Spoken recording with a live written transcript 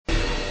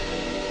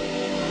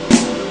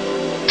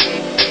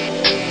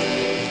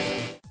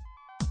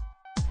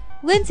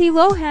Lindsay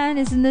Lohan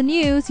is in the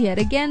news yet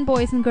again,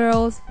 boys and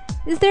girls.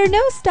 Is there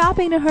no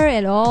stopping to her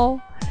at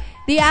all?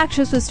 The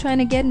actress was trying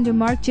to get into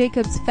Marc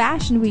Jacobs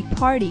Fashion Week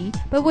party,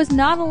 but was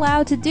not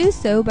allowed to do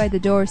so by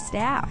the door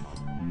staff.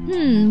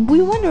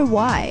 We wonder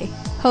why.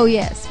 Oh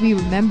yes, we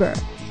remember.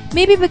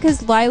 Maybe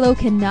because LiLo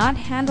cannot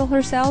handle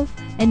herself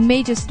and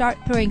may just start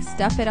throwing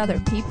stuff at other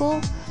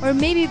people? Or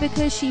maybe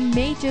because she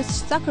may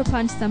just sucker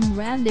punch some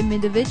random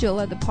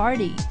individual at the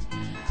party.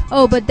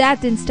 Oh, but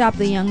that didn't stop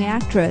the young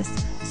actress.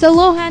 So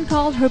Lohan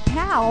called her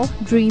pal,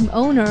 dream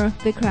owner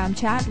Vikram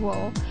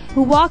Chatwal,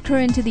 who walked her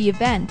into the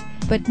event,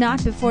 but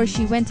not before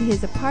she went to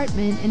his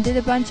apartment and did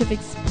a bunch of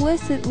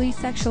explicitly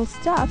sexual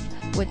stuff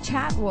with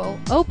Chatwal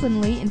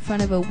openly in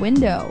front of a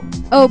window.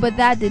 Oh, but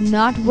that did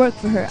not work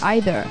for her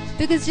either,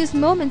 because just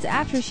moments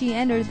after she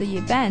entered the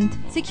event,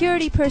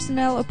 security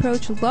personnel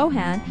approached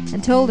Lohan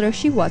and told her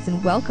she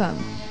wasn't welcome.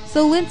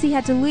 So Lindsay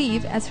had to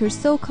leave as her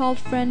so-called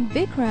friend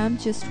Vikram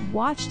just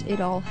watched it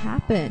all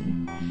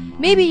happen.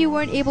 Maybe you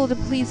weren't able to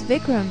please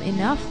Vikram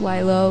enough,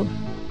 LiLo.